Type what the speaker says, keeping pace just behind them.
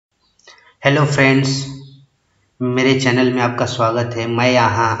Hello friends, मेरे channel में आपका स्वागत है। मैं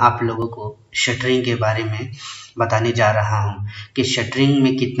यहाँ आप लोगों को शटरिंग के बारे में बताने जा रहा हूँ कि शटरिंग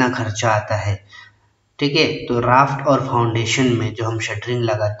में कितना खर्चा आता है। ठीक है, तो राफ्ट और फाउंडेशन में जो हम शटरिंग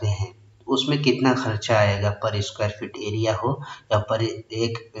लगाते हैं उसमें कितना खर्चा आएगा पर स्क्वायर फीट एरिया हो या पर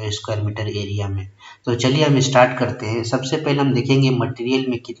एक स्क्वायर मीटर एरिया में। तो चलिए हम स्टार्ट करते हैं। सबसे पहले हम देखेंगे मटेरियल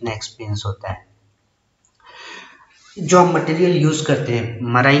में कितना एक्सपेंस होता है। जो हम मटेरियल यूज़ करते हैं,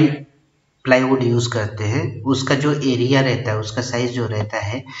 मराइन प्लाईवुड यूज़ करते हैं, उसका जो एरिया रहता है, उसका साइज जो रहता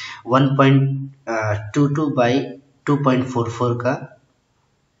है 1.22 बाई 2.44 का,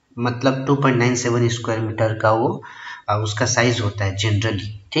 मतलब 2.97 स्क्वायर मीटर का वो उसका साइज होता है जनरली।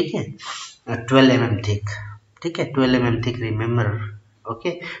 ठीक है, 12 mm थिक। ठीक है, 12 mm thick, remember. Okay,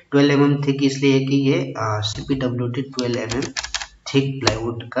 12 mm thick इसलिए है कि ये CPWD 12 mm थिक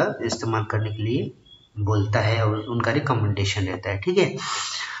प्लाईवुड का इस्तेमाल करने के लिए बोलता है और उनका रिकमेंडेशन रहता है। ठीक है,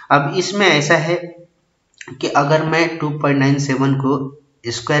 अब इसमें ऐसा है कि अगर मैं 2.97 को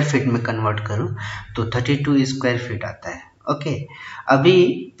स्क्वायर फीट में कन्वर्ट करूं तो 32 स्क्वायर फीट आता है। ओके,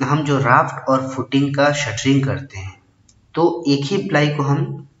 अभी हम जो राफ्ट और फुटिंग का शटरिंग करते हैं तो एक ही प्लाई को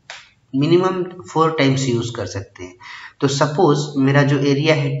हम मिनिमम 4 टाइम्स यूज कर सकते हैं। तो सपोज मेरा जो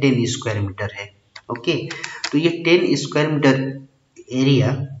एरिया है 10 स्क्वायर मीटर है। ओके, तो ये 10 स्क्वायर मीटर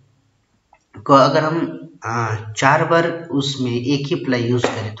एरिया को अगर हम 4 बार उसमें एक ही प्लाई यूज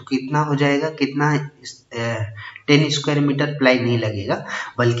करें तो कितना हो जाएगा, कितना 10 स्क्वायर मीटर प्लाई नहीं लगेगा,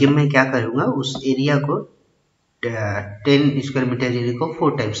 बल्कि मैं क्या करूँगा उस एरिया को 10 स्क्वायर मीटर एरिया को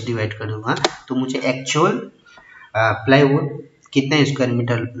 4 टाइम्स डिवाइड कर दूंगा, तो मुझे एक्चुअल प्लाईवुड कितना स्क्वायर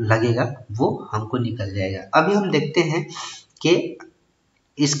मीटर लगेगा वो हमको निकल जाएगा। अभी हम देखते हैं कि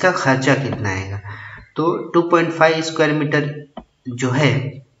इसका खर्चा कितना आएगा। तो 2.5 स्क्वायर मीटर जो है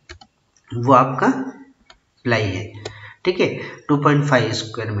वो आपका प्लाई है। ठीक है, 2.5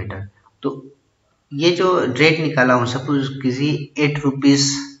 स्क्वायर मीटर। तो ये जो रेट निकाला हूँ, सपोज किसी 8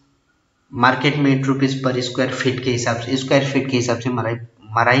 रुपीज़ मार्केट में 8 रुपीज़ पर स्क्वायर फीट के हिसाब से, स्क्वायर फीट के हिसाब से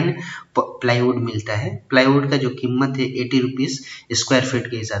मराइन प्लाईवुड मिलता है। प्लाईवुड का जो कीमत है 80 रुपीज़ स्क्वायर फीट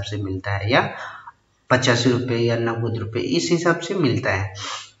के हिसाब से मिलता है, या 85 रुपये या 90 रुपये, इस हिसाब से मिलता है।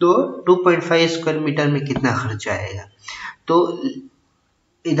 तो 2.5 स्क्वायर मीटर में कितना खर्चा आएगा, तो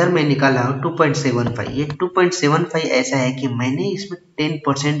इधर मैं निकाला हूँ 2.75। ये 2.75 ऐसा है कि मैंने इसमें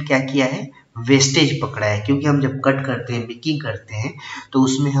 10% क्या किया है, वेस्टेज पकड़ा है, क्योंकि हम जब कट करते हैं, मेकिंग करते हैं, तो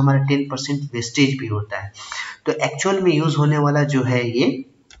उसमें हमारा 10% वेस्टेज भी होता है। तो एक्चुअल में यूज होने वाला जो है ये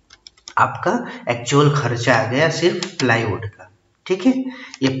आपका एक्चुअल खर्चा आ गया सिर्फ प्लाईवुड का। ठीक है,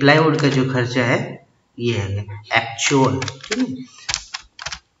 ये प्लाईवुड का जो खर्चा है ये है एक्चुअल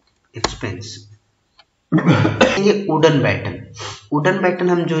एक्सपेंस। ये वुडन बैटन, वुडन बैटन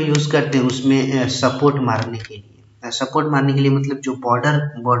हम जो यूज करते हैं उसमें सपोर्ट मारने के लिए, सपोर्ट मारने के लिए मतलब जो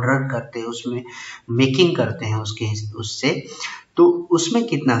बॉर्डर करते हैं उसमें मेकिंग करते हैं उससे, तो उसमें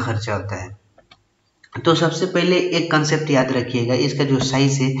कितना खर्चा होता है। तो सबसे पहले एक कंसेप्ट याद रखिएगा, इसका जो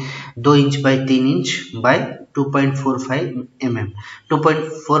साइज है 2 inch by 3 inch by 2.45 mm,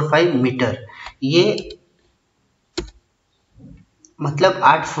 2.45 metre, ये मतलब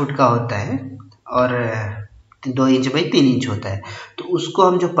 8 फुट का होता है और 2 इंच बाई 3 इंच होता है। तो उसको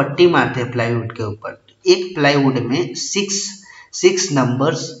हम जो पट्टी मारते हैं प्लाईवुड के ऊपर, एक प्लाईवुड में 6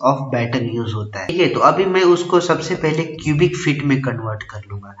 नंबर्स ऑफ बैटन यूज होता है। ठीक है, तो अभी मैं उसको सबसे पहले क्यूबिक फीट में कन्वर्ट कर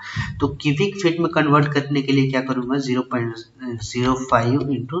लूंगा। तो क्यूबिक फीट में कन्वर्ट करने के लिए क्या करूंगा, 0.05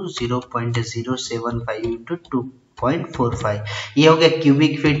 इंटू 0.075 इंटू 2.45, ये हो गया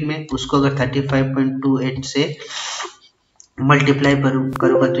क्यूबिक फीट में। उसको अगर 35.28 से मल्टीप्लाई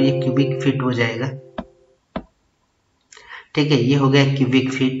करूंगा तो ये क्यूबिक फीट हो जाएगा। ठीक है, ये हो गया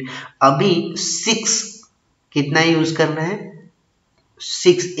क्यूबिक फीट। अभी 6 कितना यूज करना है,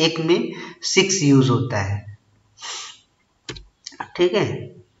 6 एक में 6 यूज होता है। ठीक है,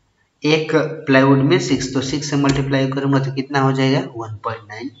 एक प्लाईवुड में 6, तो 6 से मल्टीप्लाई करूंगा तो कितना हो जाएगा,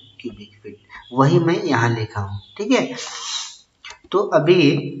 1.9 क्यूबिक फीट। वही मैं यहाँ लिखा हूँ। ठीक है, तो अभी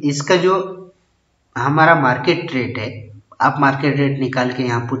इसका जो हमारा मार्केट रेट है, आप मार्केट रेट निकाल के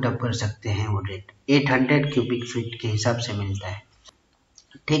यहाँ पुट अप कर सकते हैं। वो रेट 800 क्यूबिक फीट के हिसाब से मिलता है।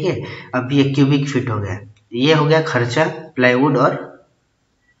 ठीक है, अब ये क्यूबिक फीट हो गया। ये हो गया खर्चा प्लाईवुड और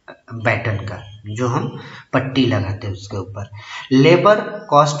बैटन का, जो हम पट्टी लगाते हैं उसके ऊपर। Labour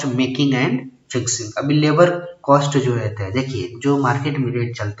cost making and fixing. अभी लेबर कॉस्ट जो रहता है, देखिए जो मार्केट में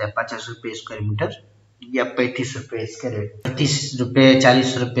रेट चलता है 50 रुपये स्क्वायर मीटर या 35 रुपये इसका रेट, 35 रुपये,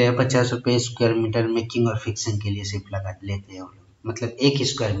 40 रुपये, 50 रुपये स्क्वायर मीटर मेकिंग और फिक्सिंग के लिए सिर्फ लगा लेते हैं वो लोग, मतलब 1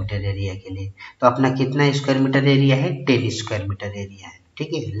 स्क्वायर मीटर एरिया के लिए। तो अपना कितना स्क्वायर मीटर एरिया है, 10 स्क्वायर मीटर एरिया है।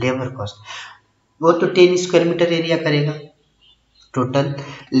 ठीक है, लेबर कॉस्ट वो तो 10 स्क्वायर मीटर एरिया करेगा। टोटल,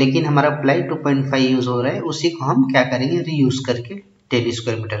 लेकिन हमारा प्लाई 2.5 यूज हो रहा है, उसी को हम क्या करेंगे, रीयूज करके 10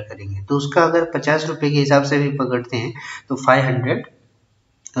 स्क्वायर मीटर करेंगे। तो उसका अगर 50 रुपये के हिसाब से भी पकड़ते हैं तो 500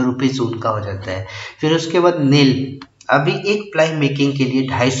 रुपीज उनका हो जाता है। फिर उसके बाद नेल, अभी एक प्लाई मेकिंग के लिए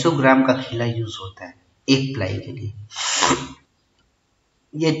 250 ग्राम का खिला यूज होता है एक प्लाई के लिए।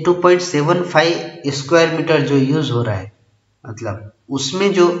 ये 2.75 स्क्वायर मीटर जो यूज हो रहा है, मतलब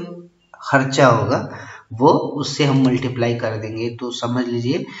उसमें जो खर्चा होगा वो उससे हम मल्टीप्लाई कर देंगे, तो समझ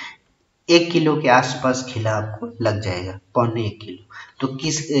लीजिए 1 किलो के आसपास खिला आपको लग जाएगा, 1.25 किलो। तो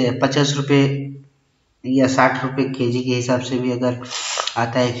किस 50 रुपये या 60 रुपये केजी के हिसाब से भी अगर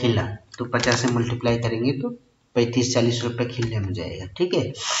आता है खिला, तो 50 से मल्टीप्लाई करेंगे तो 35-40 रुपये खिले में जाएगा, ठीक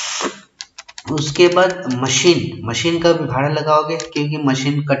है। उसके बाद मशीन का भी भाड़ा लगाओगे, क्योंकि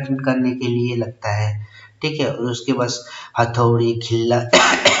मशीन कट करने के लिए लगता है, ठीक है। और उसके बाद हथौड़ी, खिल्ला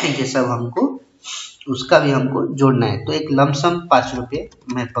ये सब हमको, उसका भी हमको जोड़ना है। तो एक लमसम 5 रुपये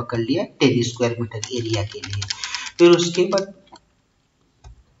मैं पकड़ लिया 10 स्क्वायर मीटर एरिया के लिए। फिर उसके बाद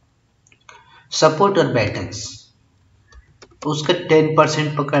सपोर्ट और बैटन्स, उसका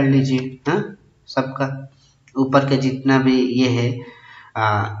 10% पकड़ लीजिए, हाँ, सबका ऊपर का जितना भी ये है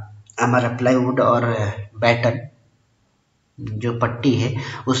हमारा प्लाईवुड और बैटन जो पट्टी है,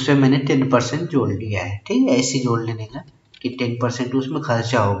 उस पर मैंने 10% जोड़ लिया है, ठीक है। ऐसे जोड़ लेने का कि 10% उसमें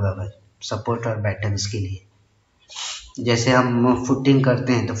खर्चा होगा भाई सपोर्ट और बैटन्स के लिए। जैसे हम फुटिंग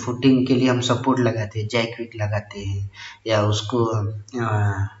करते हैं तो फुटिंग के लिए हम सपोर्ट लगाते हैं, जैक विक लगाते हैं, या उसको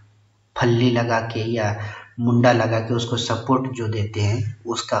फल्ली लगा के या मुंडा लगा के उसको सपोर्ट जो देते हैं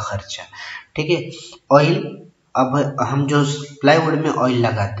उसका खर्चा, ठीक है। ऑयल, अब हम जो प्लाईवुड में ऑयल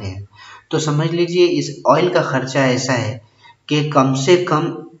लगाते हैं, तो समझ लीजिए इस ऑयल का खर्चा ऐसा है कि कम से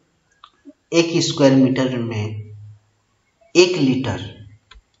कम 1 स्क्वायर मीटर में 1 लीटर,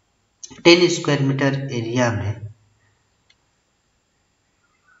 10 स्क्वायर मीटर एरिया में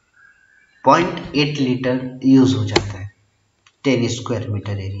 0.8 लीटर यूज हो जाता है 10 स्क्वायर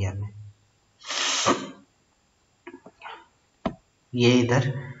मीटर एरिया में। ये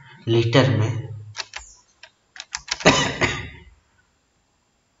इधर लीटर में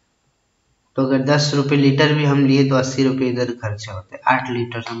तो अगर 10 रुपये लीटर भी हम लिए तो 80 रुपये इधर खर्चा होता है। 8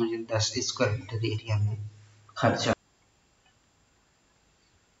 लीटर समझिए 10 स्क्वायर मीटर एरिया में खर्चा।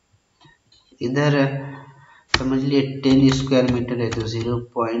 इधर समझ लिए 10 स्क्वायर मीटर है तो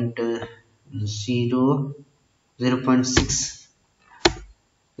 0.6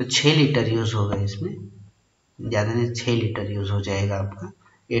 तो 6 लीटर यूज होगा इसमें, ज़्यादा नहीं 6 लीटर यूज हो जाएगा आपका।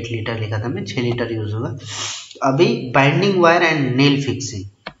 8 लीटर लिखा था मैं, 6 लीटर यूज होगा। अभी binding wire and nail fixing,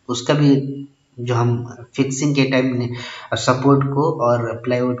 उसका भी जो हम फिक्सिंग के टाइम सपोर्ट को और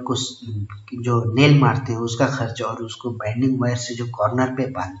प्लाईवुड को जो नेल मारते हैं उसका खर्च, और उसको बाइंडिंग वायर से जो कॉर्नर पे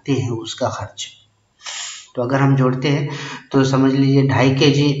बांधते हैं उसका खर्च, तो अगर हम जोड़ते हैं तो समझ लीजिए 2.5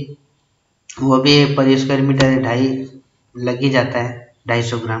 kg, वो भी पर स्क्वायर मीटर 2.5 लग ही जाता है,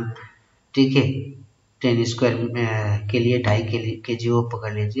 250 ग्राम, ठीक है। 10 स्क्वायर के लिए 2.5 kg वो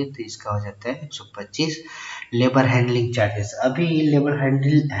पकड़ लीजिए, तो इसका हो जाता है 125। लेबर हैंडलिंग चार्जेस, अभी लेबर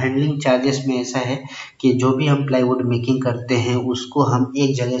हैंडलिंग चार्जेस में ऐसा है कि जो भी हम प्लाईवुड मेकिंग करते हैं उसको हम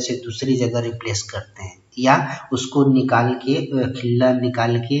एक जगह से दूसरी जगह रिप्लेस करते हैं, या उसको निकाल के खिल्ला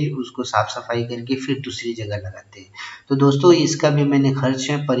निकाल के उसको साफ सफाई करके फिर दूसरी जगह लगाते हैं। तो दोस्तों इसका भी मैंने खर्च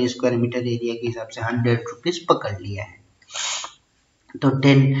है पर स्क्वायर मीटर एरिया के हिसाब से 100 रुपीज़ पकड़ लिया है। तो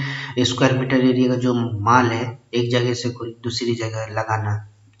 10 स्क्वायर मीटर एरिया का जो माल है एक जगह से कोई दूसरी जगह लगाना,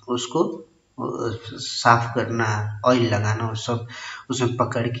 उसको साफ करना, ऑयल लगाना, और सब उसमें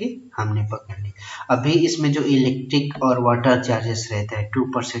पकड़ के हमने पकड़ ली। अभी इसमें जो इलेक्ट्रिक और वाटर चार्जेस रहता है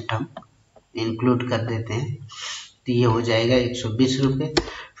 2% हम इंक्लूड कर देते हैं, तो ये हो जाएगा 120 रुपये।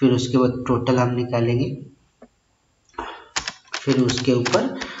 फिर उसके बाद टोटल हम निकालेंगे, फिर उसके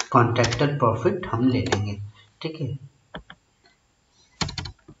ऊपर कॉन्ट्रैक्टर प्रॉफिट हम ले लेंगे, ठीक है।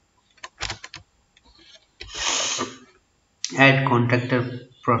 ऐड कॉन्ट्रैक्टर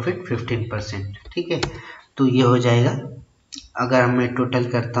प्रॉफिट 15%, ठीक है। तो ये हो जाएगा, अगर मैं टोटल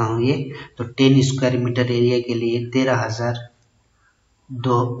करता हूँ ये, तो 10 स्क्वायर मीटर एरिया के लिए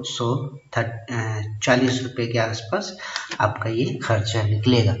 13,240 रुपये के आसपास आपका ये खर्चा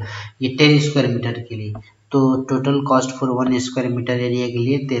निकलेगा, ये 10 स्क्वायर मीटर के लिए। तो total cost for 1 square metre area के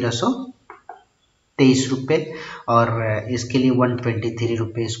लिए 1323 रुपये, और इसके लिए 123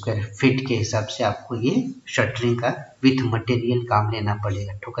 रुपये स्क्वायर फीट के हिसाब से आपको ये शटरिंग का विथ मटेरियल काम लेना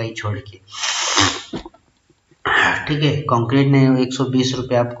पड़ेगा, ठुकाई छोड़ के, ठीक है। कंक्रीट ने 120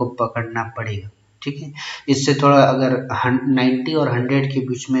 रुपये आपको पकड़ना पड़ेगा, ठीक है। इससे थोड़ा अगर 90 और 100 के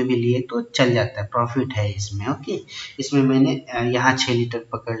बीच में भी लिए तो चल जाता है, प्रॉफिट है इसमें, ओके। इसमें मैंने यहाँ 6 लीटर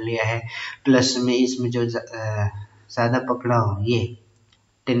पकड़ लिया है, प्लस में इसमें जो ज़्यादा पकड़ा हो ये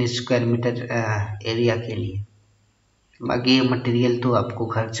 10 स्क्वायर मीटर एरिया के लिए। बाकी ये मटेरियल तो आपको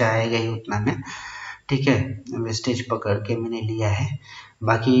खर्चा आएगा ही उतना में, ठीक है, वेस्टेज पकड़ के मैंने लिया है।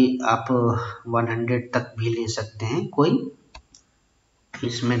 बाकी आप 100 तक भी ले सकते हैं, कोई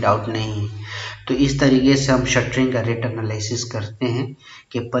इसमें डाउट नहीं है। तो इस तरीके से हम शटरिंग का रेट एनालिसिस करते हैं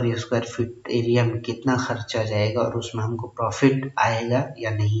कि पर स्क्वायर फीट एरिया में कितना खर्चा जाएगा और उसमें हमको प्रॉफिट आएगा या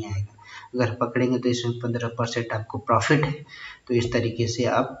नहीं आएगा। अगर पकड़ेंगे तो इसमें 15% आपको प्रॉफिट है। तो इस तरीके से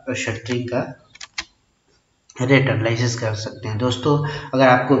आप शटरिंग का रेट एनालिसिस कर सकते हैं। दोस्तों, अगर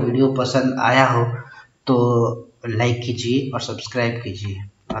आपको वीडियो पसंद आया हो तो लाइक कीजिए और सब्सक्राइब कीजिए।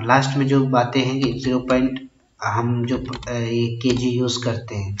 और लास्ट में जो बातें हैं कि 0. हम जो ये केजी यूज़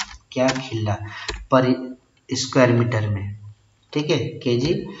करते हैं, क्या खिल्ला पर स्क्वायर मीटर में, ठीक है,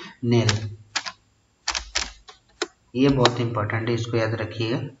 केजी नेल, ये बहुत इंपॉर्टेंट है, इसको याद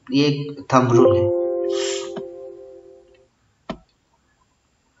रखिएगा, ये एक थंब रूल है।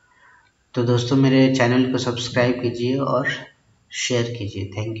 तो दोस्तों, मेरे चैनल को सब्सक्राइब कीजिए और शेयर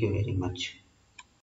कीजिए। Thank you very much.